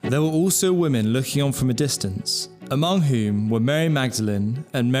There were also women looking on from a distance, among whom were Mary Magdalene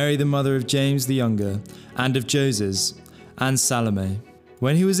and Mary the mother of James the younger, and of Joses, and Salome.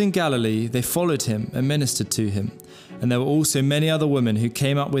 When he was in Galilee, they followed him and ministered to him, and there were also many other women who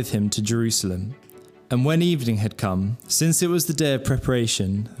came up with him to Jerusalem. And when evening had come, since it was the day of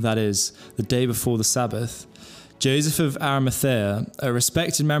preparation, that is, the day before the Sabbath, Joseph of Arimathea, a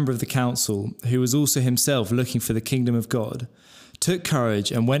respected member of the council, who was also himself looking for the kingdom of God, took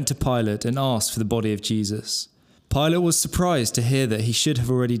courage and went to Pilate and asked for the body of Jesus. Pilate was surprised to hear that he should have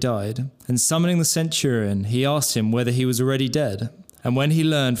already died, and summoning the centurion, he asked him whether he was already dead. And when he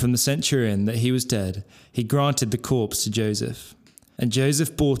learned from the centurion that he was dead, he granted the corpse to Joseph. And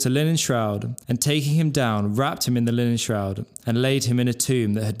Joseph bought a linen shroud, and taking him down, wrapped him in the linen shroud, and laid him in a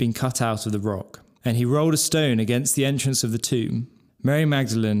tomb that had been cut out of the rock. And he rolled a stone against the entrance of the tomb. Mary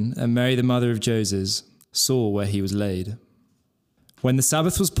Magdalene and Mary the mother of Joses saw where he was laid. When the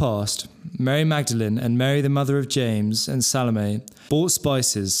Sabbath was past, Mary Magdalene and Mary the mother of James and Salome bought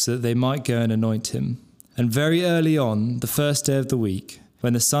spices so that they might go and anoint him. And very early on, the first day of the week,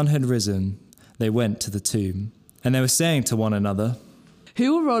 when the sun had risen, they went to the tomb. And they were saying to one another,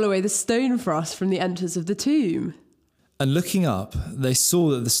 "Who will roll away the stone for us from the entrance of the tomb?" And looking up, they saw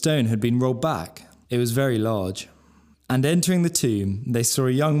that the stone had been rolled back. It was very large. And entering the tomb, they saw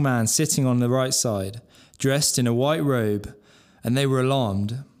a young man sitting on the right side, dressed in a white robe, and they were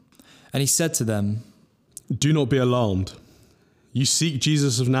alarmed. And he said to them, "Do not be alarmed. You seek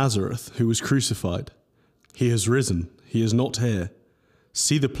Jesus of Nazareth, who was crucified. He has risen. He is not here.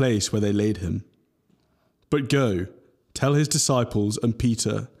 See the place where they laid him. But go, tell his disciples and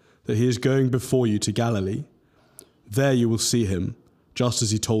Peter that he is going before you to Galilee. There you will see him, just as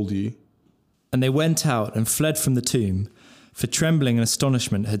he told you." And they went out and fled from the tomb, for trembling and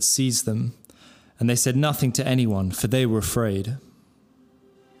astonishment had seized them. And they said nothing to anyone, for they were afraid.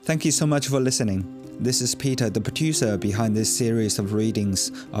 Thank you so much for listening. This is Peter, the producer behind this series of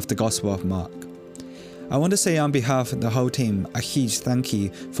readings of the Gospel of Mark. I want to say on behalf of the whole team a huge thank you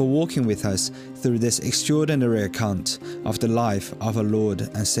for walking with us through this extraordinary account of the life of our Lord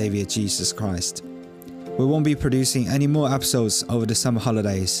and Saviour Jesus Christ. We won't be producing any more episodes over the summer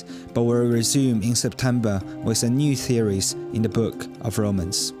holidays, but we'll resume in September with a new series in the book of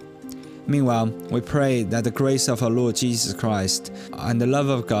Romans. Meanwhile, we pray that the grace of our Lord Jesus Christ and the love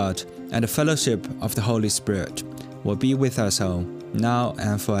of God and the fellowship of the Holy Spirit will be with us all, now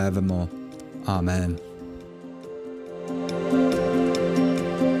and forevermore. Amen.